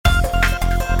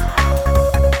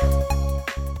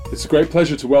It's a great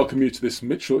pleasure to welcome you to this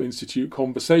Mitchell Institute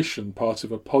conversation, part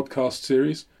of a podcast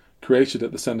series created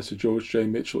at the Senator George J.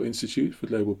 Mitchell Institute for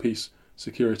Global Peace,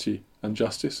 Security and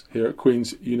Justice here at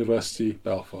Queen's University,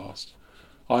 Belfast.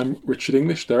 I'm Richard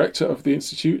English, Director of the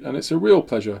Institute, and it's a real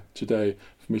pleasure today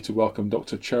for me to welcome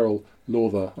Dr. Cheryl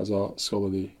Lawther as our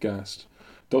scholarly guest.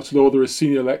 Dr. Lawther is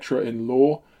Senior Lecturer in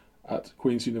Law at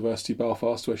Queen's University,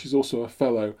 Belfast, where she's also a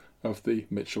Fellow of the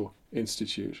Mitchell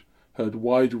Institute. Her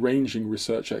wide-ranging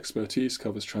research expertise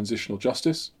covers transitional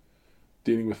justice,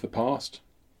 dealing with the past,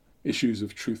 issues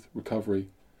of truth recovery,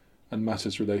 and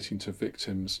matters relating to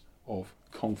victims of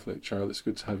conflict. Cheryl, it's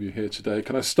good to have you here today.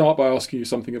 Can I start by asking you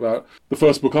something about the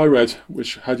first book I read,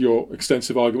 which had your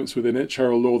extensive arguments within it,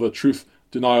 Cheryl Lawther, Truth,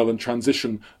 Denial and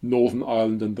Transition, Northern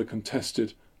Ireland and the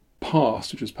Contested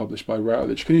Past, which was published by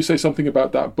Routledge. Can you say something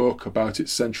about that book, about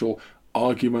its central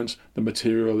argument, the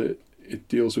material it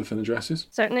deals with and addresses?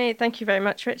 Certainly. Thank you very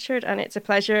much, Richard. And it's a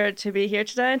pleasure to be here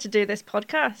today and to do this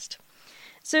podcast.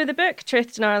 So the book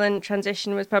Truth, Denial and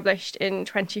Transition was published in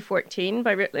 2014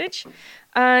 by Routledge.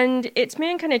 And its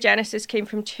main kind of genesis came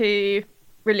from two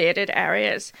related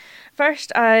areas.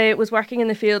 First, I was working in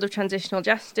the field of transitional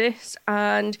justice,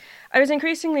 and I was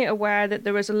increasingly aware that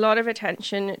there was a lot of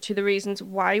attention to the reasons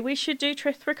why we should do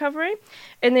truth recovery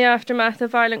in the aftermath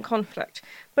of violent conflict.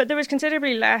 But there was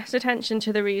considerably less attention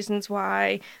to the reasons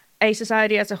why a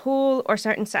society as a whole or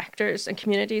certain sectors and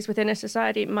communities within a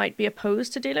society might be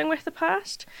opposed to dealing with the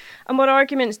past. And what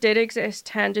arguments did exist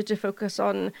tended to focus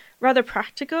on rather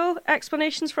practical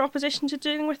explanations for opposition to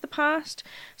dealing with the past.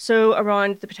 So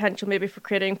around the potential maybe for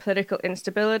creating political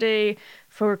instability,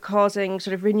 for causing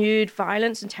sort of renewed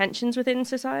violence and tensions within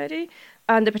society,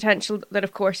 and the potential that,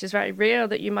 of course, is very real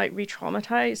that you might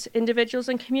re-traumatize individuals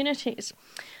and communities.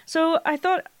 So I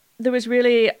thought there was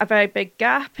really a very big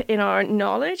gap in our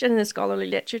knowledge and in the scholarly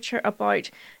literature about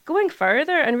going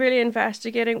further and really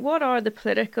investigating what are the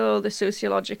political, the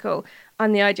sociological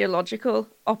and the ideological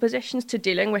oppositions to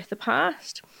dealing with the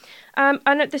past. And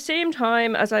at the same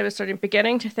time, as I was sort of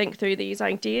beginning to think through these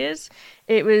ideas,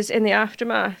 it was in the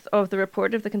aftermath of the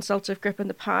report of the Consultative Group on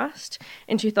the Past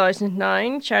in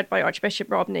 2009, chaired by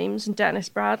Archbishop Rob Neames and Dennis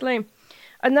Bradley.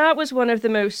 And that was one of the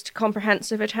most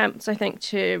comprehensive attempts, I think,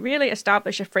 to really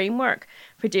establish a framework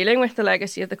for dealing with the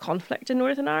legacy of the conflict in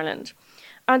Northern Ireland.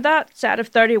 And that set of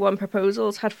 31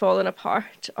 proposals had fallen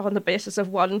apart on the basis of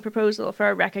one proposal for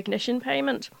a recognition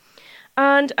payment.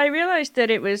 And I realised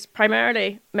that it was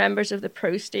primarily members of the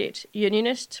pro-state,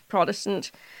 unionist,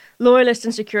 Protestant, loyalist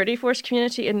and security force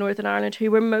community in Northern Ireland who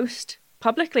were most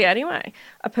publicly anyway,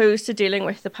 opposed to dealing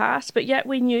with the past, but yet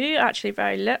we knew actually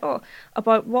very little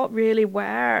about what really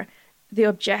were the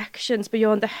objections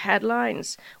beyond the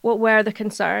headlines, what were the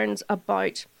concerns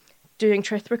about doing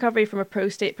truth recovery from a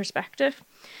pro-state perspective.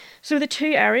 So the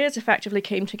two areas effectively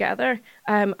came together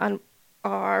and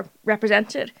are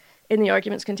represented in the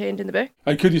arguments contained in the book.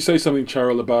 And could you say something,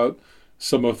 Cheryl, about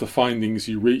some of the findings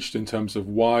you reached in terms of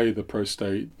why the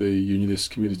pro-state, the unionist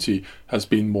community has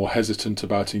been more hesitant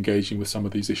about engaging with some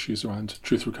of these issues around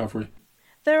truth recovery?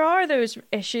 There are those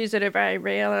issues that are very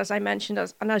real, as I mentioned,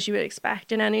 as you would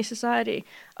expect in any society,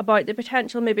 about the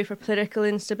potential maybe for political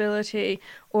instability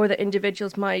or that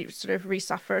individuals might sort of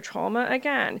re-suffer trauma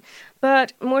again.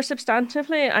 But more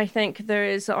substantively, I think there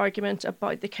is the argument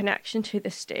about the connection to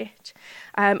the state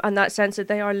and that sense that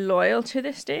they are loyal to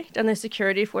the state and the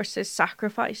security forces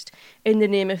sacrificed in the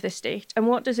name of the state. And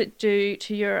what does it do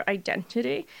to your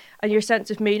identity and your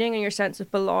sense of meaning and your sense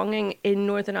of belonging in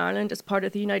Northern Ireland as part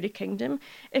of the United Kingdom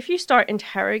if you start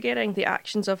interrogating the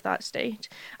actions of that state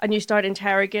and you start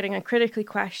interrogating and critically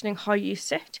questioning how you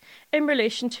sit in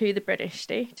relation to the British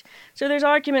state? So there's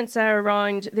arguments there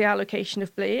around the allocation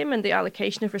of blame and the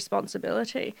allocation of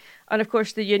responsibility. And of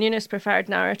course, the unionist preferred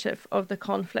narrative of the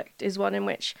conflict is one in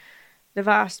which the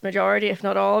vast majority, if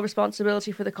not all,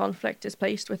 responsibility for the conflict is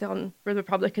placed within the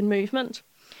Republican movement.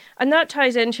 And that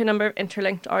ties into a number of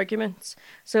interlinked arguments.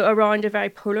 So around a very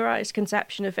polarised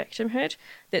conception of victimhood,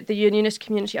 that the unionist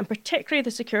community and particularly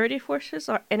the security forces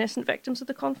are innocent victims of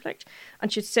the conflict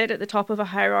and should sit at the top of a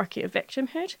hierarchy of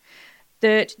victimhood,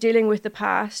 that dealing with the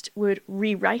past would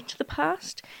rewrite the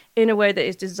past in a way that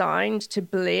is designed to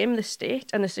blame the state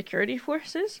and the security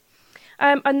forces.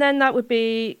 And then that would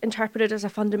be interpreted as a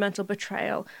fundamental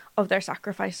betrayal of their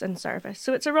sacrifice and service.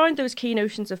 So it's around those key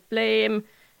notions of blame,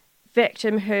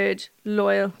 victimhood,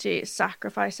 loyalty,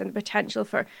 sacrifice, and the potential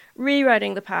for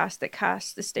rewriting the past that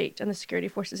casts the state and the security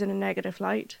forces in a negative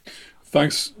light.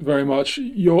 Thanks very much.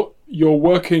 You're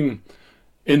working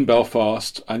in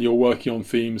Belfast and you're working on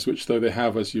themes which, though they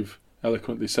have, as you've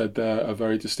eloquently said there, a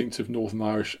very distinctive Northern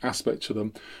Irish aspect to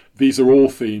them. These are all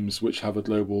themes which have a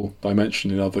global dimension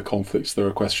in other conflicts. There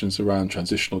are questions around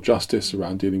transitional justice,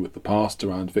 around dealing with the past,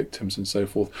 around victims and so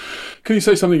forth. Can you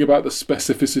say something about the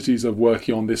specificities of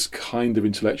working on this kind of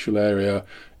intellectual area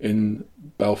in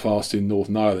Belfast, in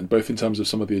Northern Ireland, both in terms of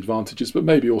some of the advantages, but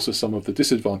maybe also some of the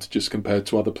disadvantages compared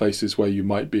to other places where you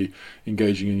might be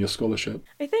engaging in your scholarship?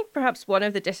 I think perhaps one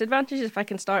of the disadvantages, if I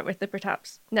can start with the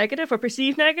perhaps negative or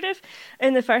perceived negative,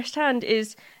 in the first hand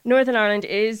is Northern Ireland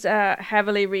is a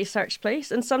heavily researched place,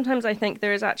 and sometimes I think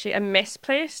there is actually a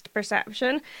misplaced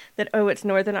perception that, oh, it's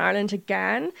Northern Ireland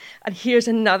again, and here's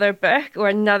another book or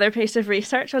another piece of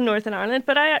research on Northern Ireland.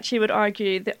 But I actually would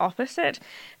argue the opposite,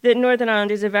 that Northern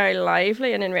Ireland is a very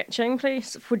lively and enriching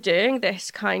place for doing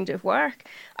this kind of work.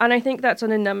 And I think that's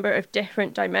on a number of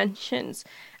different dimensions.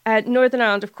 Northern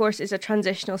Ireland, of course, is a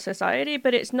transitional society,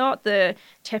 but it's not the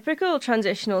typical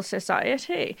transitional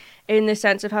society in the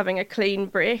sense of having a clean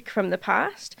break from the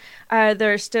past.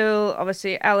 There are still,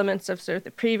 obviously, elements of sort of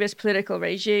the previous political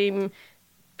regime,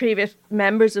 previous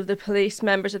members of the police,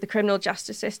 members of the criminal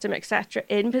justice system, etc.,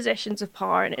 in positions of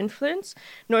power and influence.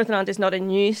 Northern Ireland is not a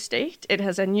new state. It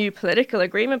has a new political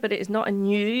agreement, but it is not a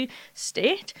new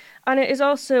state. And it is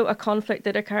also a conflict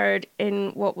that occurred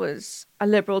in what was a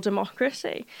liberal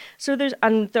democracy. So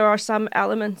there are some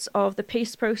elements of the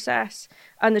peace process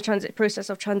and the process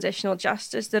of transitional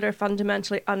justice that are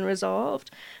fundamentally unresolved.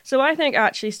 So I think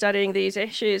actually studying these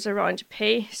issues around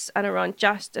peace and around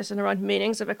justice and around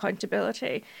meanings of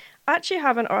accountability actually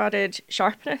have an added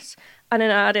sharpness and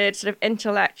an added sort of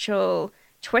intellectual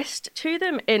twist to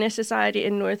them in a society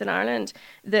in Northern Ireland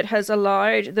that has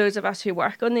allowed those of us who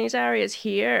work on these areas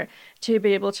here to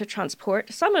be able to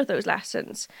transport some of those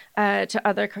lessons to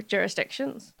other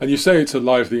jurisdictions. And you say it's a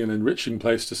lively and enriching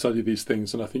place to study these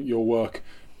things, and I think your work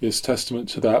is testament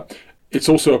to that. It's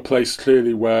also a place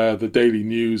clearly where the daily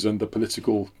news and the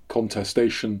political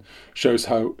contestation shows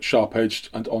how sharp-edged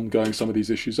and ongoing some of these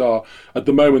issues are. At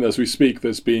the moment, as we speak,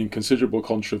 there's been considerable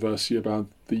controversy about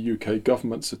the UK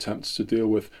government's attempts to deal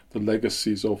with the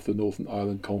legacies of the Northern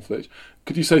Ireland conflict.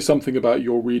 Could you say something about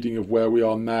your reading of where we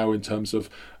are now in terms of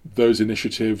those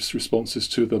initiatives, responses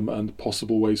to them, and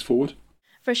possible ways forward?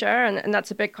 For sure, and that's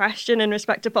a big question in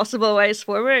respect to possible ways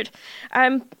forward.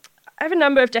 I have a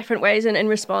number of different ways in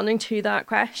responding to that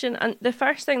question. And the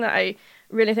first thing that I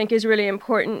really think is really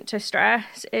important to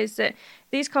stress is that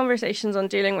these conversations on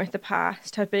dealing with the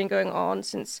past have been going on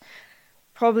since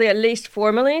probably at least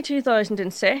formally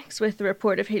 2006 with the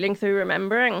report of Healing Through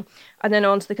Remembering, and then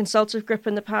on to the consultative group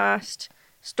in the past,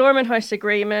 Stormont House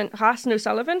Agreement, Hassan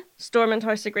O'Sullivan, Stormont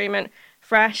House Agreement,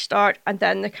 Fresh Start, and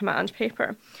then the command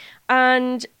paper.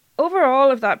 And over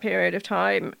all of that period of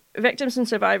time, victims and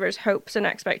survivors' hopes and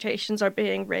expectations are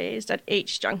being raised at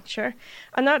each juncture.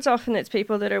 And that's often it's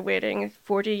people that are waiting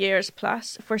 40 years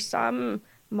plus for some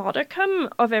modicum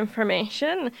of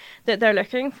information that they're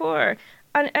looking for.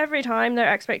 And every time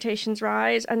their expectations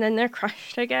rise and then they're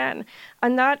crushed again.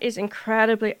 And that is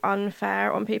incredibly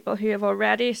unfair on people who have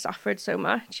already suffered so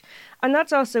much. And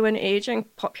that's also an ageing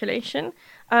population.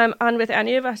 And with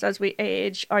any of us, as we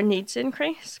age, our needs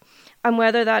increase. And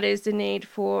whether that is the need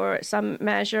for some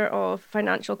measure of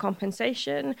financial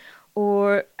compensation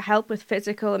or help with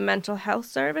physical and mental health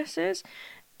services,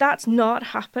 that's not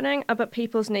happening, but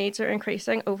people's needs are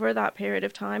increasing over that period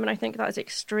of time. And I think that is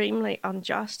extremely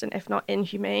unjust and if not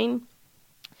inhumane.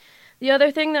 The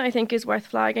other thing that I think is worth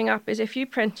flagging up is if you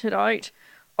printed out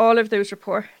all of those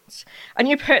reports and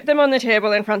you put them on the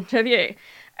table in front of you,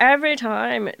 every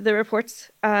time the reports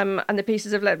and the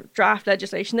pieces of draft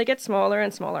legislation, they get smaller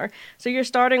and smaller. So you're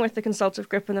starting with the consultative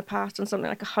group in the past on something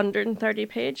like 130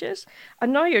 pages,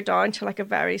 and now you're down to like a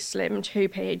very slim 2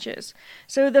 pages.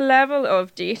 So the level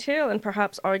of detail and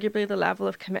perhaps arguably the level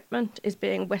of commitment is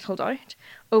being whittled out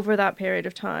over that period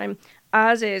of time,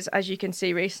 as you can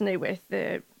see recently with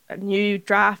the new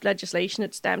draft legislation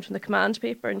that stemmed from the command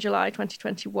paper in July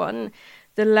 2021.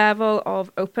 The level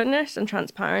of openness and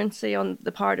transparency on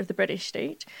the part of the British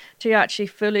state to actually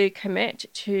fully commit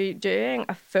to doing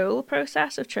a full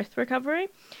process of truth recovery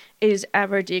is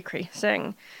ever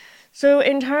decreasing. So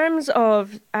in terms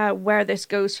of where this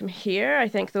goes from here, I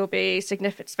think there will be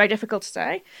significant, it's very difficult to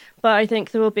say, but I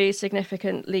think there will be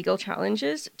significant legal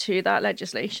challenges to that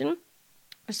legislation.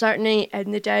 Certainly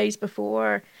in the days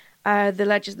before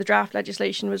the draft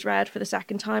legislation was read for the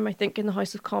second time, I think, in the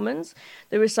House of Commons.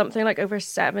 There was something like over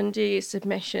 70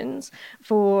 submissions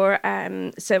for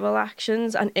civil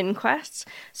actions and inquests.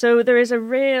 So there is a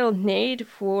real need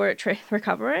for truth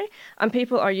recovery, and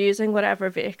people are using whatever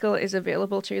vehicle is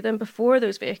available to them before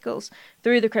those vehicles,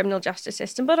 through the criminal justice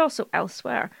system, but also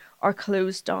elsewhere, are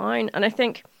closed down. And I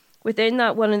think within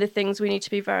that, one of the things we need to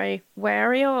be very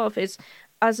wary of is,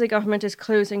 as the government is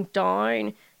closing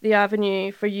down the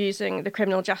avenue for using the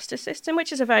criminal justice system,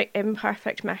 which is a very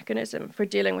imperfect mechanism for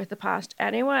dealing with the past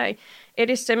anyway, it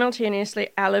is simultaneously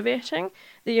elevating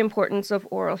the importance of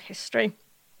oral history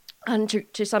and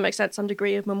to some extent some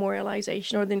degree of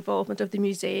memorialisation or the involvement of the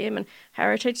museum and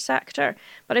heritage sector.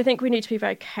 But I think we need to be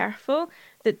very careful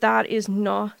that that is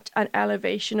not an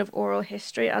elevation of oral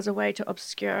history as a way to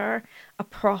obscure a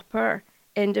proper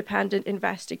independent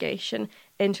investigation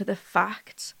into the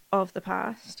facts of the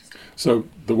past. So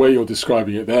the way you're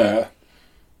describing it there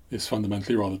is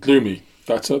fundamentally rather gloomy.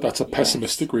 That's a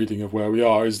pessimistic reading of where we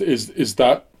are. Is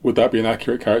that, would that be an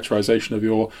accurate characterisation of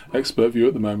your expert view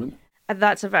at the moment?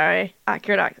 That's a very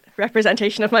accurate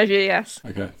representation of my view, yes.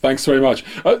 Okay, thanks very much.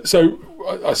 So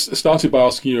I started by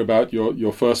asking you about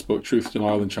your first book, Truth,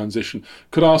 Denial and Transition.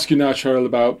 Could I ask you now, Cheryl,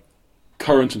 about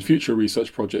current and future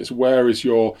research projects? Where is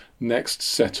your next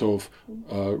set of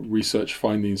research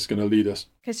findings going to lead us?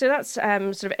 Okay, so that's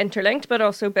sort of interlinked, but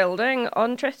also building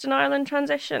on Truth, Denial and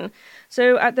Transition.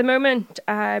 So at the moment,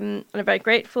 I'm very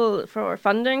grateful for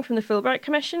funding from the Fulbright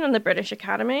Commission and the British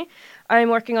Academy. I'm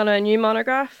working on a new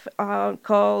monograph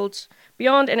called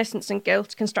Beyond Innocence and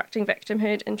Guilt, Constructing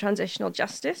Victimhood in Transitional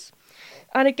Justice.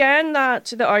 And again,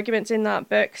 the arguments in that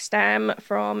book stem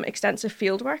from extensive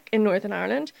fieldwork in Northern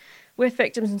Ireland with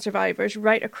victims and survivors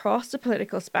right across the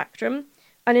political spectrum,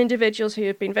 and individuals who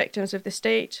have been victims of the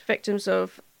state, victims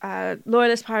of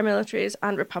loyalist paramilitaries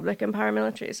and Republican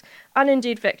paramilitaries, and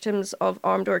indeed victims of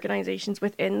armed organisations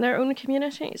within their own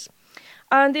communities.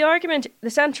 And the argument, the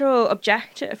central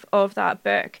objective of that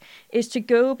book is to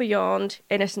go beyond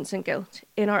innocence and guilt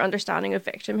in our understanding of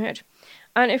victimhood.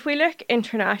 And if we look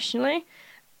internationally,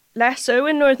 less so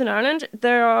in Northern Ireland,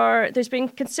 there's been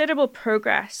considerable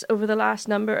progress over the last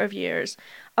number of years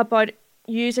about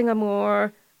using a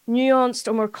more nuanced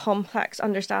or more complex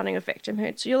understanding of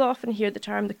victimhood. So you'll often hear the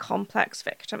term the complex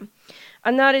victim.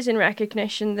 And that is in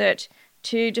recognition that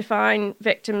to define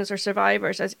victims or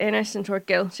survivors as innocent or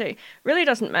guilty really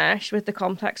doesn't mesh with the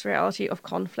complex reality of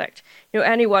conflict.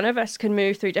 Any one of us can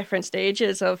move through different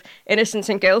stages of innocence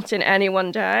and guilt in any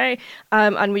one day.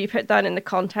 And we put that in the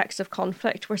context of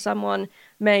conflict, where someone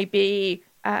may be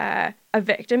a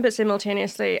victim but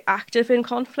simultaneously active in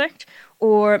conflict,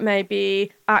 or may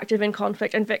be active in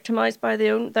conflict and victimised by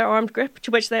their armed group to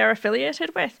which they are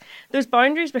affiliated with. Those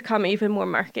boundaries become even more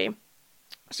murky.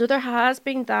 So there has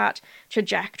been that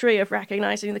trajectory of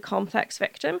recognising the complex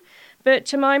victim. But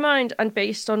to my mind, and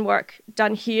based on work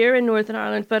done here in Northern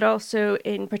Ireland, but also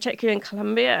particularly in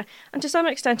Colombia, and to some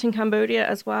extent in Cambodia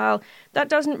as well, that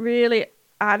doesn't really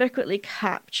adequately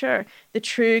capture the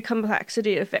true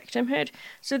complexity of victimhood.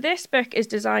 So this book is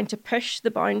designed to push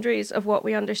the boundaries of what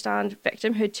we understand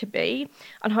victimhood to be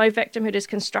and how victimhood is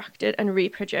constructed and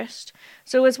reproduced.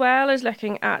 So as well as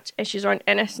looking at issues around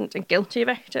innocent and guilty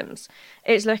victims,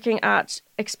 it's looking at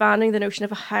expanding the notion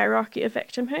of a hierarchy of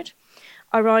victimhood,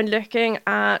 around looking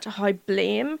at how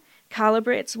blame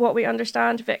calibrates what we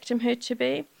understand victimhood to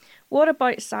be. What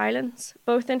about silence,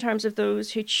 both in terms of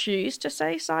those who choose to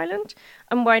stay silent,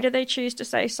 and why do they choose to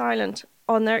stay silent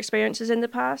on their experiences in the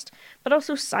past, but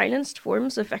also silenced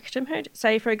forms of victimhood.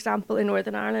 Say, for example, in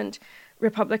Northern Ireland,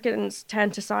 Republicans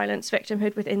tend to silence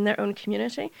victimhood within their own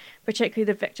community,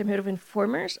 particularly the victimhood of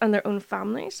informers and their own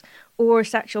families, or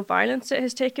sexual violence that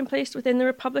has taken place within the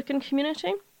Republican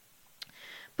community.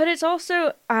 But it's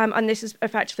also, and this is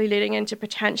effectively leading into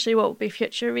potentially what will be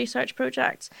future research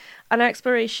projects, an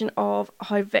exploration of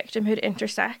how victimhood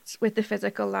intersects with the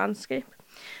physical landscape.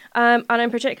 And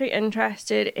I'm particularly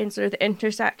interested in sort of the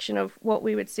intersection of what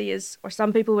we would see as, or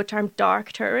some people would term,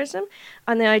 dark tourism,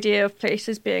 and the idea of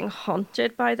places being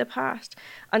haunted by the past.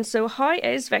 And so how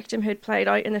is victimhood played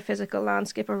out in the physical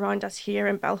landscape around us here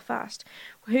in Belfast?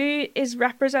 Who is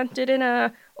represented in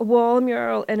a wall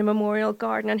mural in a memorial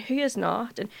garden, and who is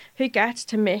not, and who gets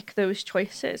to make those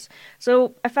choices?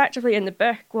 So effectively in the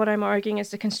book, what I'm arguing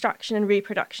is the construction and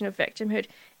reproduction of victimhood.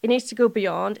 It needs to go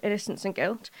beyond innocence and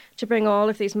guilt to bring all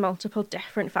of these multiple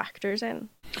different factors in.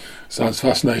 Sounds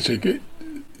fascinating.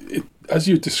 As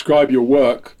you describe your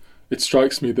work, it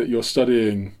strikes me that you're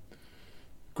studying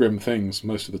grim things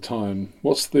most of the time.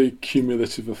 What's the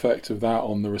cumulative effect of that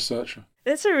on the researcher?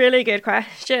 It's a really good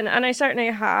question, and I certainly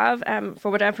have,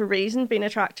 for whatever reason, been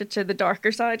attracted to the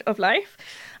darker side of life.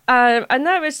 And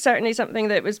that was certainly something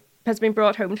that has been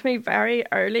brought home to me very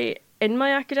early in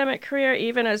my academic career,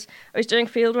 even as I was doing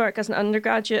fieldwork as an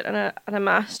undergraduate and a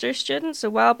master's student, so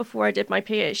well before I did my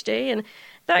PhD. And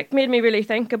that made me really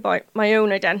think about my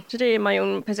own identity and my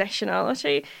own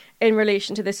positionality in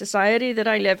relation to the society that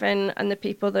I live in and the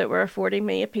people that were affording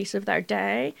me a piece of their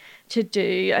day to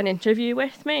do an interview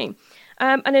with me.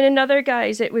 And in another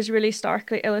guise, it was really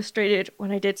starkly illustrated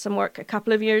when I did some work a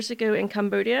couple of years ago in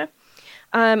Cambodia.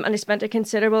 And I spent a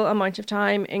considerable amount of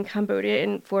time in Cambodia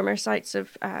in former sites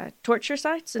of torture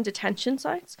sites and detention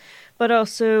sites, but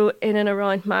also in and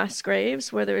around mass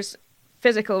graves where there's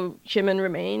physical human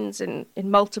remains in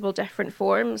multiple different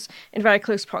forms in very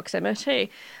close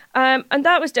proximity. And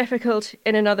that was difficult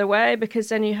in another way, because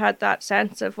then you had that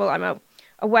sense of, well, I'm a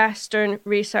Western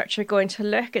researcher going to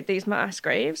look at these mass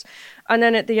graves, and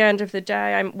then at the end of the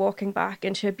day I'm walking back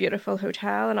into a beautiful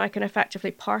hotel and I can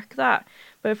effectively park that.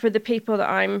 But for the people that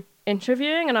I'm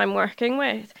interviewing and I'm working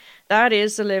with, that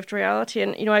is the lived reality.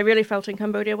 And I really felt in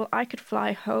Cambodia, well, I could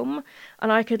fly home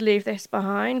and I could leave this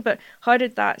behind, but how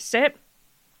did that sit?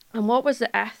 And what was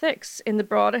the ethics in the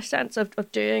broader sense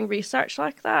of doing research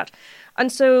like that?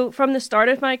 And so from the start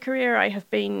of my career, I have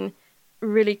been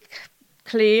really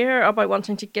clear about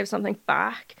wanting to give something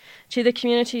back to the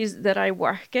communities that I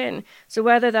work in. So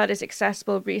whether that is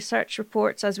accessible research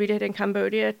reports, as we did in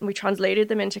Cambodia, and we translated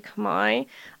them into Khmer,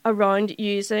 around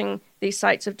using these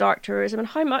sites of dark tourism and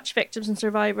how much victims and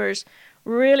survivors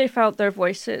really felt their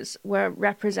voices were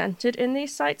represented in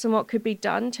these sites and what could be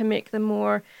done to make them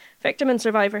more victim and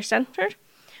survivor centred.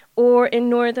 Or in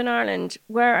Northern Ireland,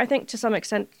 where I think to some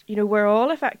extent, we're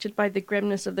all affected by the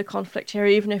grimness of the conflict here,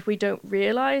 even if we don't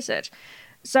realise it.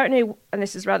 Certainly, and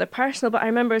this is rather personal, but I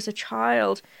remember as a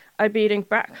child, I'd be eating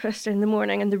breakfast in the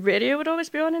morning and the radio would always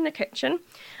be on in the kitchen,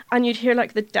 and you'd hear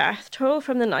like the death toll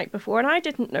from the night before, and I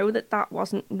didn't know that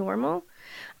wasn't normal.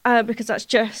 Because that's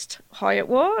just how it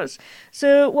was.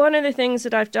 So one of the things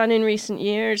that I've done in recent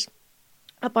years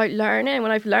about learning,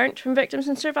 when I've learnt from victims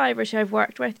and survivors who I've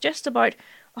worked with, just about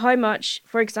how much,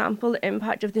 for example, the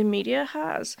impact of the media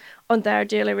has on their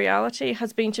daily reality,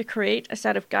 has been to create a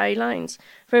set of guidelines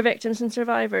for victims and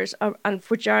survivors and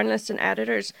for journalists and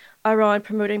editors around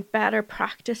promoting better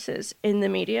practices in the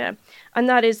media. And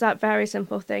that is that very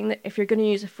simple thing that if you're going to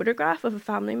use a photograph of a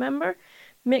family member,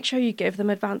 make sure you give them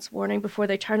advance warning before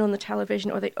they turn on the television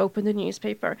or they open the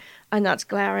newspaper and that's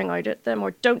glaring out at them,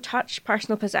 or don't touch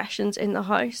personal possessions in the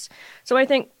house. So I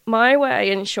think my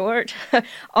way, in short,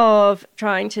 of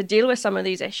trying to deal with some of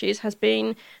these issues has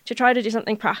been to try to do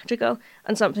something practical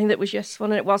and something that was useful,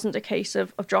 and it wasn't a case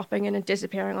of dropping in and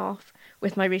disappearing off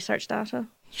with my research data.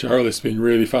 Cheryl, it's been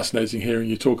really fascinating hearing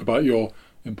you talk about your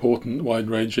important,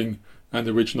 wide-ranging and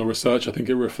original research. I think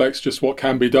it reflects just what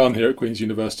can be done here at Queen's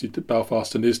University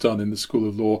Belfast and is done in the School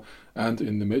of Law and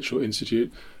in the Mitchell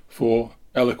Institute. For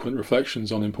eloquent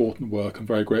reflections on important work, I'm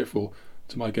very grateful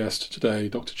to my guest today,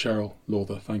 Dr. Cheryl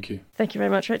Lawther. Thank you. Thank you very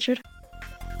much, Richard.